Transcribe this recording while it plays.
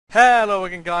Hello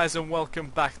again guys and welcome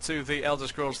back to the Elder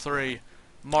Scrolls 3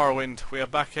 Morrowind. We are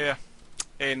back here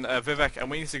in Vivek and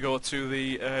we need to go to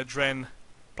the Dren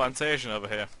plantation over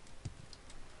here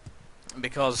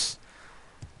because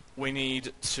we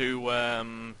need to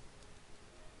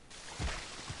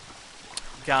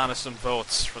garner some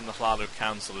votes from the Hlalu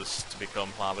councillors to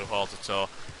become Hlalu Hortator.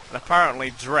 And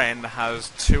apparently Dren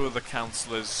has two of the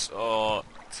councillors, or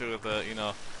two of the,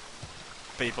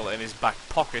 people in his back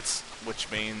pockets,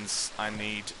 which means I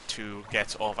need to get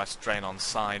Orvas Dren on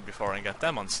side before I get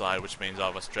them on side, which means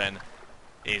Orvas Dren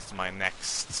is my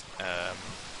next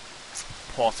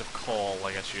port of call,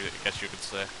 I guess you could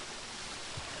say.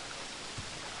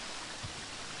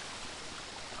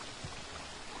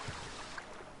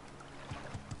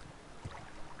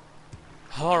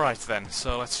 Alright then,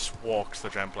 so let's just walk to the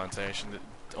Dren plantation. It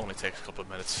only takes a couple of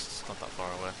minutes, it's not that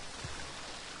far away.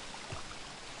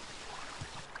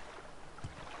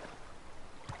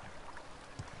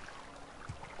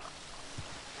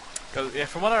 Cause, yeah,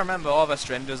 from what I remember, Orvas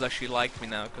Dren does actually like me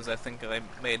now, because I think I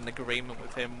made an agreement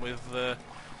with him with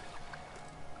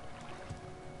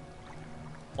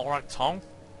Morag Tong?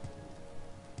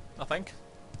 I think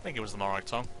it was the Morag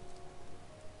Tong.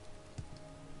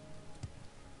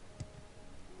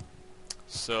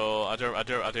 So I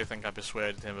do think I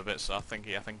persuaded him a bit. So I think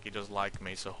he does like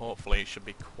me. So hopefully it should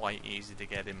be quite easy to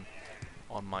get him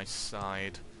on my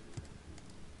side.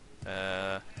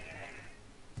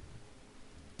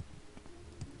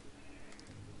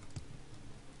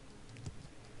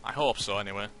 I hope so,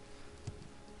 anyway.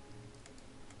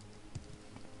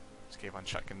 Just keep on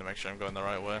checking to make sure I'm going the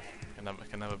right way. I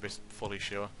can never be fully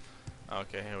sure.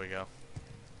 Okay, here we go.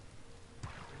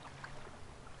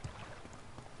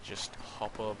 Just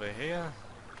hop over here.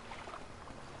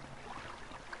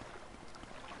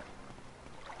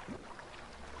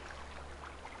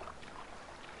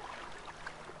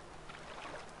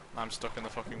 I'm stuck in the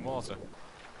fucking water.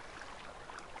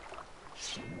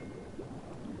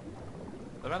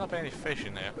 There might not be any fish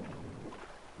in here.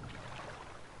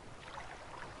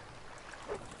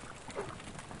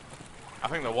 I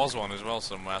think there was one as well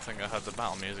somewhere. I think I heard the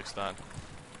battle music start.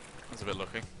 That's a bit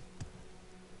lucky.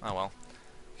 Oh well.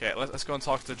 Okay, let's go and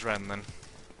talk to Dren then.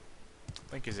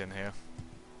 I think he's in here.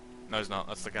 No, he's not.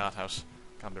 That's the guardhouse.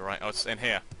 Can't be right. Oh, it's in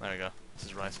here. There we go. This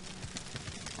is right.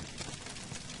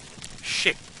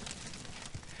 Shit!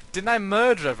 Didn't I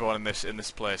murder everyone in this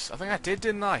place? I think I did,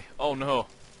 didn't I? Oh no.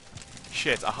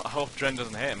 Shit, I hope Dren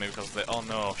doesn't hate me because they... Oh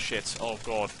no, shit, oh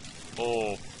god.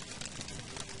 Oh.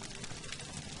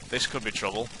 This could be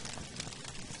trouble.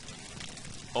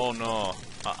 Oh no.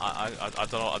 I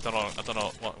don't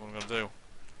know what I'm gonna do.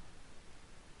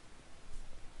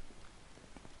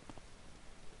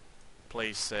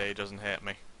 Please say he doesn't hate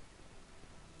me.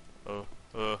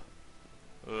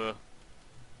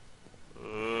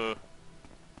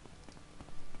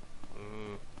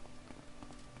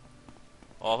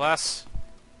 Orvas?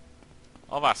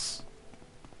 Orvas!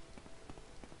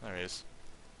 There he is.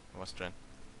 Orvas Dren.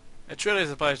 It truly is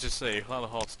a pleasure to see you, Hlalu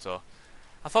Hortator.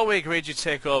 I thought we agreed you'd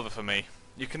take over for me.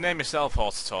 You can name yourself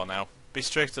Hortator now. Be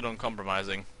strict and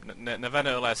uncompromising.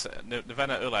 Nevena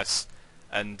Ules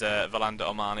and Valanda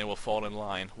Omani will fall in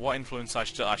line. What influence I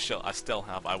still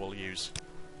have, I will use.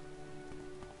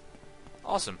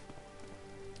 Awesome.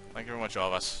 Thank you very much,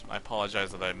 Orvas. I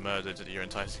apologise that I murdered your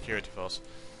entire security force.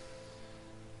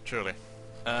 Truly.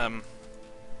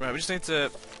 Right, we just need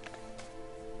to...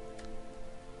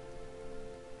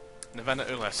 Nevena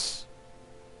Ules.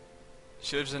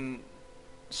 She lives in...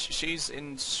 She's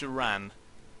in Suran.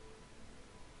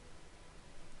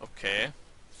 Okay.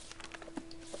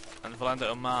 And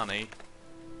Valanda Omani.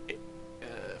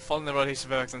 Following the road east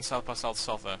of Vivek and south past Al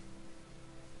Sotha.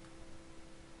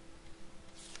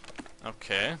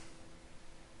 Okay.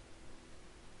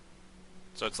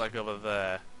 So it's like over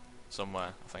there.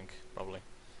 Somewhere, I think, probably.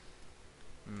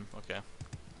 Okay.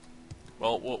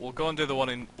 Well, we'll go and do the one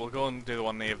in. We'll go and do the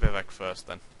one near Vivek first,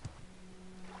 then.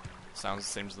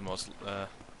 Seems the most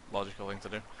logical thing to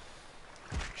do.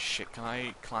 Shit, can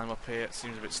I climb up here? It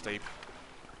seems a bit steep.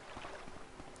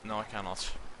 No, I cannot.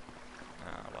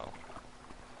 Ah, well.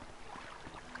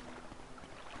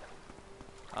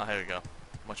 Ah, here we go.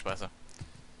 Much better.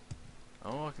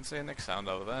 Oh, I can see a Nick sound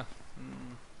over there.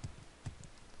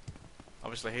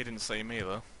 Obviously he didn't see me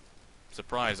though.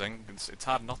 Surprising. It's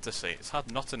hard not to see. It's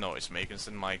hard not to notice me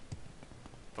considering my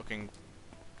fucking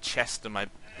chest and my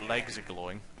legs are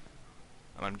glowing.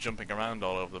 And I'm jumping around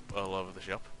all over the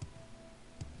shop.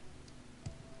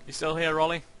 You still here,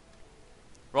 Rolly?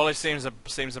 Rolly seems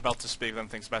about to speak, then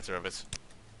thinks better of it.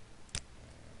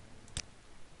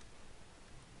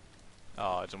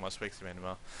 Oh, I don't want to speak to him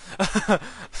anymore.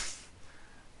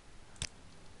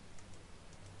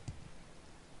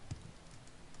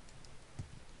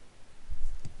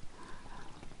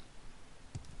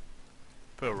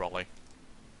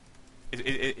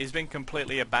 been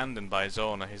completely abandoned by his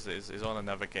owner. His owner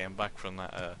never came back from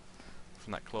that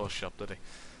clothes shop, did he?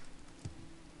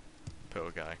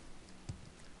 Poor guy.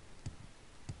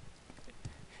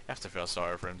 You have to feel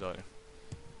sorry for him, don't you?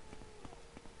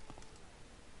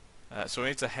 So we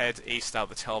need to head east out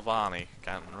the Telvanni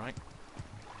canton, right?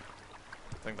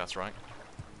 I think that's right.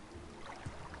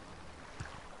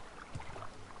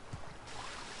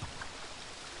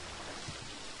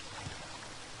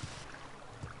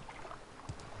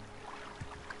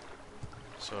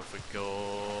 So if we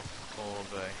go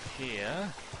over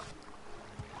here...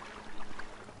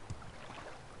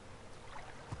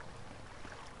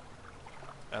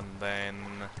 and then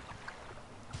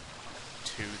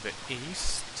to the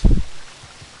east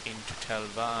into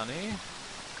Telvanni.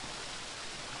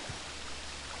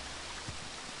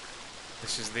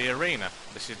 This is the arena.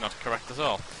 This is not correct at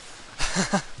all.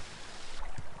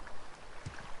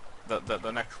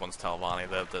 The next one's Telvanni.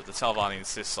 The Telvanni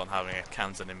insists on having a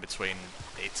canton in between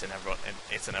it and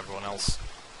everyone else.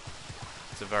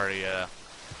 It's a very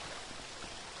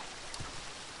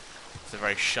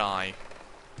shy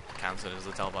canton, is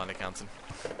the Telvanni canton.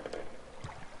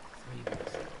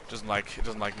 It doesn't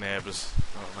like neighbours,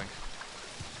 I don't think.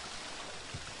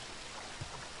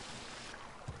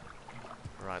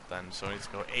 Right then, so we need to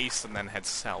go east and then head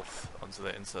south into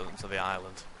the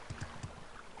island.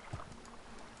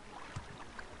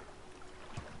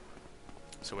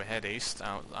 So we head east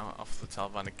out off the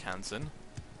Telvanni canton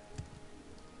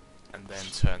and then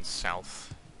turn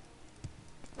south.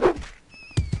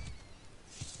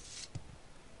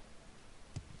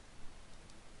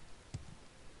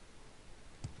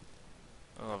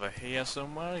 Over here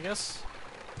somewhere, I guess.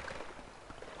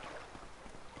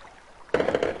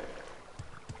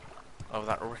 Over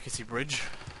that rickety bridge.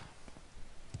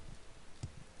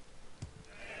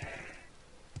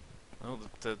 Oh,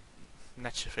 the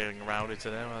nets are feeling rowdy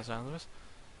today by the sound of it.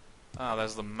 Ah,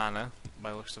 there's the manor,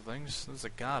 by the looks of things. There's a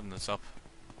garden that's up.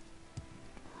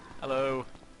 Hello!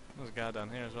 There's a guy down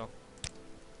here as well.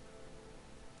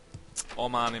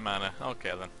 Omani Manor.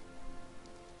 Okay then.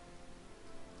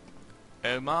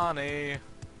 Omani!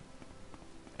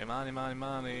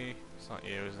 Mani. It's not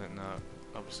you, is it? No,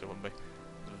 obviously it wouldn't be.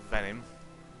 It's Venom.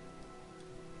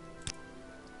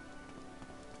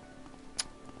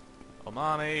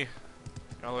 Omani!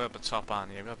 You're all the way up the top, aren't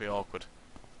you? You've got to be awkward.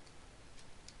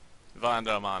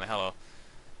 Vander Omani, hello.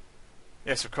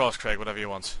 Yes, of course, Craig, whatever you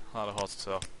want. I'll have a hot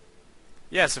tour.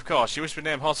 Yes, of course. You wish to be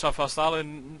named Hot Hostile,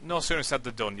 and no sooner said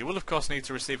than done. You will, of course, need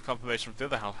to receive confirmation from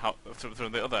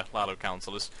the other Lado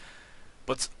councillors.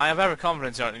 But I have every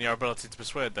confidence in your ability to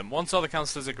persuade them. Once all the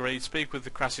councillors agree, speak with the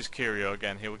Crassus Curio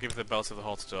again. He will give you the belt of the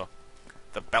Hortator.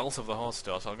 The belt of the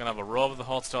Hortator. So I'm going to have a robe of the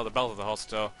Hortator, the belt of the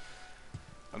Hortator,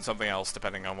 and something else,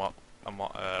 depending on what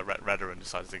Redoran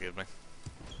decides to give me.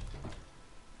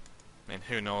 I mean,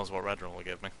 who knows what Redoran will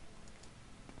give me?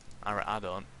 I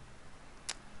don't.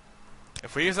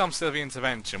 If we use Sylvie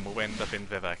Intervention, we'll end up in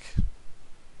Vivek.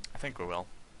 I think we will.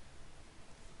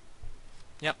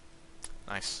 Yep.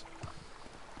 Nice.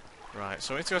 Right,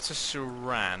 so we need to go to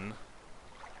Suran.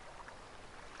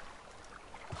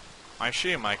 I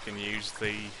assume I can use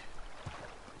the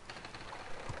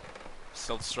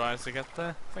Silt Strides to get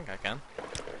there? I think I can.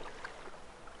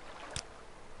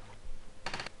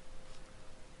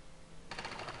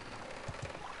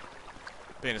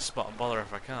 Being a spot and bother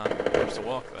if I can't. I have to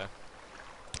walk there.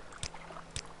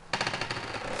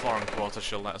 The foreign quarter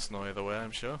shall let us know either way,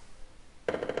 I'm sure.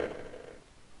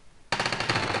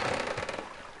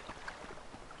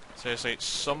 Seriously,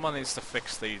 someone needs to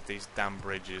fix these damn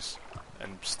bridges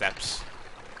and steps.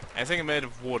 Anything made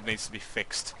of wood needs to be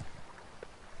fixed.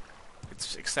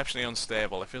 It's exceptionally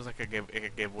unstable. It feels like it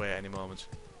could give way at any moment.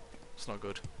 It's not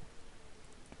good.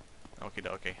 Okie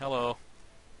dokie. Hello.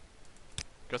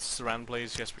 Go to Saran,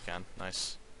 please. Yes, we can.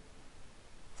 Nice.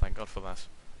 Thank God for that.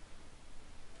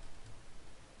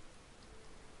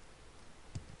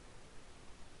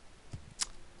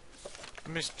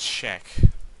 Let me just check.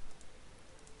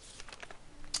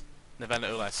 Nevena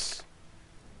Ules.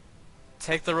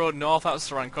 Take the road north out of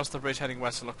Saran, cross the bridge heading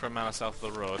west and look for a manor south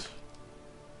of the road.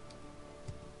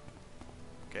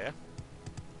 Okay.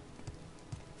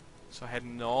 So head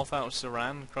north out of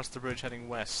Saran, cross the bridge heading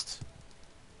west.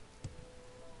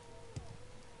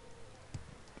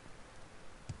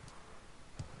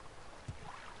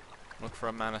 Look for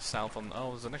a manor south on...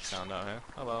 Oh, there's a Nick sound out here.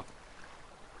 Hello.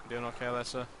 Doing okay there,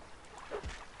 sir?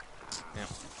 Yeah.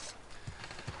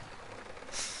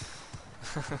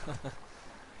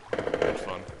 Good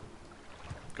fun.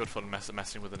 Good fun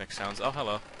messing with the Nick sounds. Oh,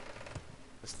 hello.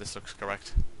 This looks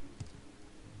correct.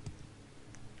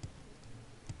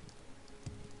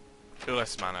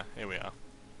 Ulis Manor, here we are.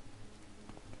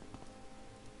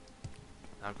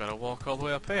 I've got to walk all the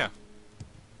way up here.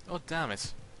 Oh damn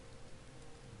it.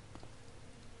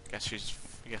 Guess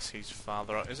he's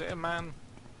farther up. Is it a man?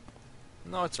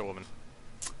 No, it's a woman.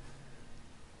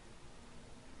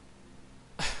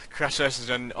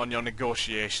 Congratulations on your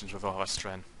negotiations with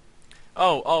Orvestren.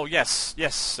 Oh, yes,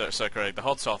 Sir Craig, the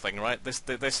hot saw thing, right?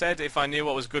 They said if I knew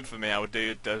what was good for me, I would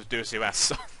do as you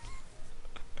asked.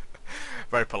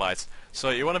 Very polite. So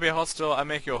you want to be a hot store? I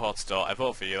make you a hot store. I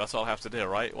vote for you. That's all I have to do,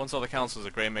 right? Once all the councils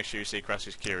agree, make sure you see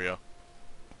Crassius Curio.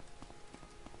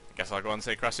 Guess I'll go and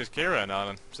say Crassius Curio now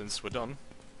then, since we're done.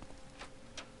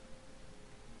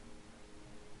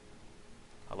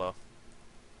 Hello.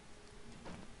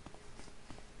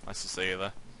 Nice to see you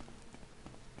there.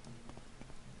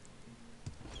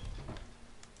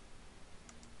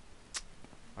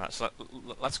 Right, so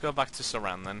let's go back to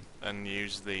Saran then, and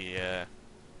use the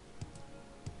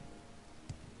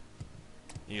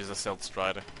Silt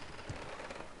Strider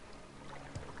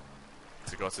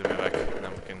to go to Vivek, and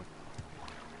then we can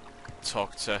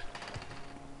talk to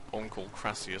Uncle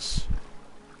Crassius.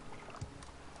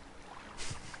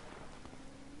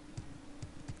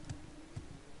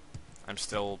 I'm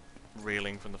still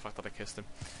reeling from the fact that I kissed him.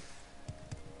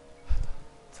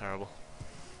 Terrible.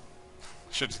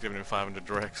 Should have just given him 500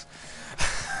 drakes.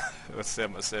 Let's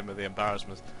same with the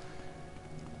embarrassment.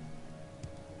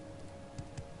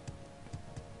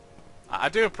 I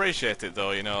do appreciate it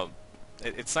though, you know.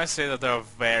 It's nice to say that there are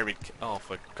varied. Oh,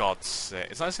 for God's sake!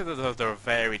 It's nice to say that there are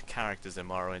varied characters in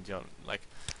Morrowind. You know, like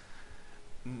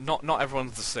not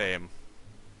everyone's the same.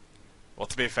 Well,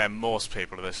 to be fair, most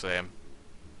people are the same.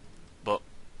 But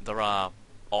there are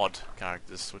odd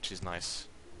characters, which is nice.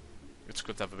 It's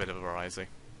good to have a bit of a variety.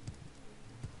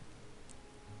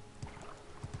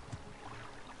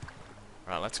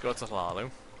 Right, let's go to Hlalu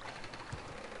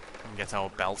and get our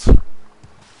belt.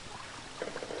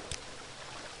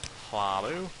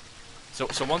 Hlalu.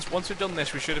 So once we've done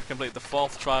this, we should have completed the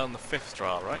 4th trial and the 5th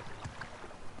trial, right?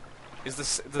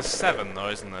 There's 7 though,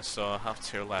 isn't there? So I have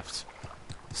 2 left.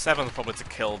 7's probably to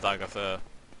kill Dagothr.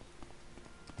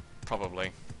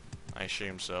 Probably. I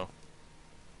assume so.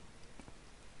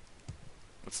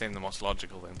 Would seem the most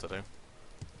logical thing to do.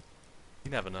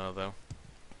 You never know though.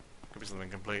 Could be something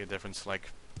completely different,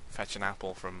 like fetch an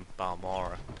apple from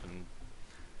Balmora and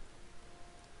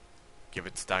give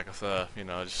it to Dagothr, you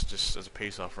know, just as a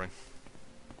peace offering.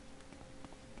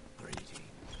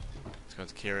 Let's go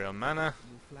to Curio Manor.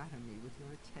 You flatter me with your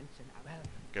attention. Well,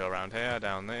 Go around here,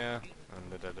 down there,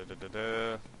 and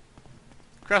da-da-da-da-da.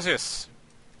 Crassius!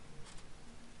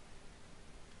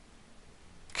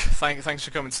 Thanks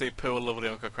for coming to see poor lovely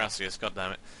Uncle Crassius,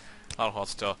 goddammit. I'll hot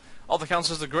store. All the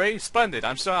councillors agree? Splendid,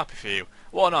 I'm so happy for you.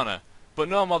 What an honour. But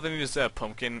no more than you deserve,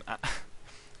 pumpkin.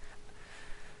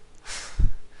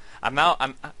 And now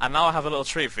I have a little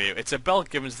treat for you. It's a belt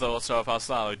given to the Auto of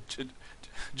Harsalo.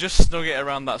 Just snug it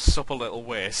around that supple little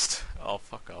waist. Oh,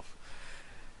 fuck off.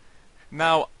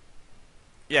 Now,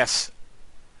 yes,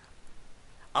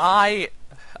 I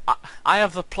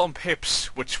have the plump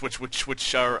hips, which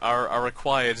are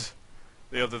required.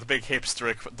 You know, the big hips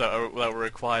that were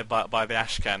required by the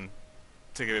Ashcan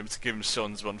to give him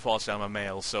sons. But unfortunately, I'm a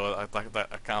male, so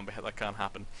that can't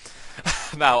happen.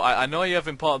 Now, I know you have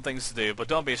important things to do, but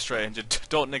don't be a stranger.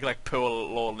 Don't neglect poor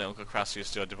lonely Uncle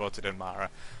Crassius, your devoted admirer.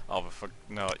 Oh,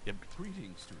 no,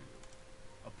 Greetings to you.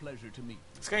 A pleasure to meet you.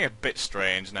 It's getting a bit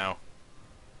strange now.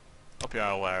 Hope you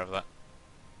are aware of that.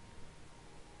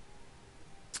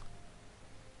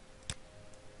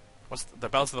 What's the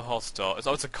belt of the horse door?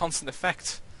 Oh, it's a constant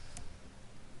effect.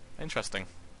 Interesting.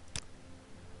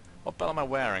 What belt am I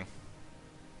wearing?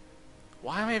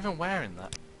 Why am I even wearing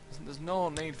that? There's no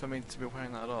need for me to be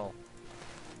wearing that at all.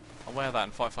 I'll wear that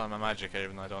and find my magic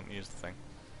even though I don't use the thing.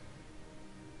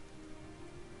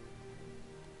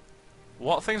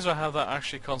 What things do I have that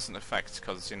actually constant effect?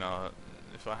 Because, you know,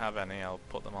 if I have any, I'll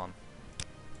put them on.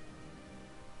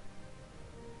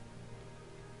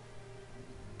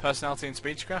 Personality and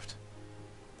speechcraft?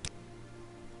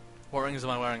 What rings am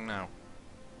I wearing now?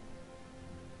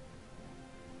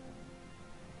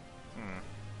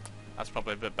 That's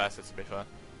probably a bit better, to be fair.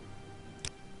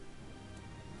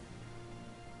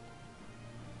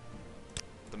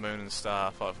 The moon and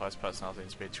star fortifies personality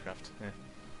and speechcraft. Yeah.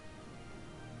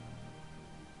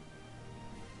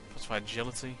 Fortify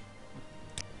agility.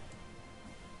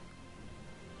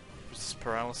 Resist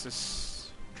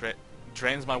paralysis.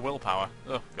 Drains my willpower.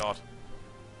 Oh god.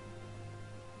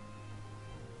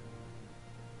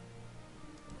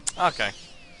 Okay.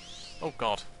 Oh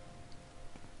god.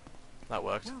 That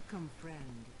worked. welcome,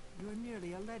 friend. You're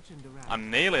nearly a legend around.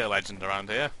 I'm nearly a legend around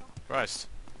here. Christ.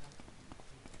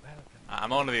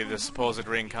 I'm only the supposed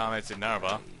reincarnated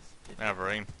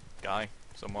Nervarine guy,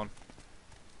 someone.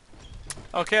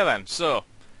 Okay then, so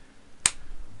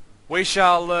we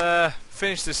shall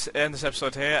end this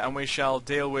episode here, and we shall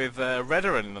deal with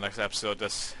Redoran in the next episode.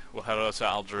 We'll head over to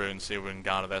Aldaru and see if we can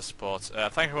garner their support.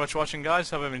 Thank you very much for watching, guys.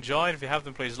 Hope you've enjoyed. If you have,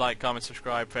 then please like, comment,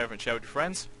 subscribe, favourite, and share with your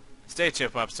friends. Stay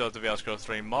tuned for more episodes of The Elder Scrolls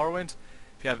 3 Morrowind.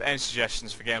 If you have any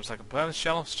suggestions for games I can play on this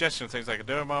channel, suggestions of things I can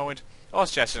do in Morrowind, or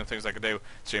suggestions of things I can do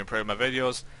to improve my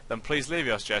videos, then please leave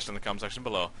your suggestion in the comment section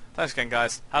below. Thanks again,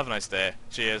 guys. Have a nice day.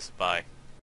 Cheers. Bye.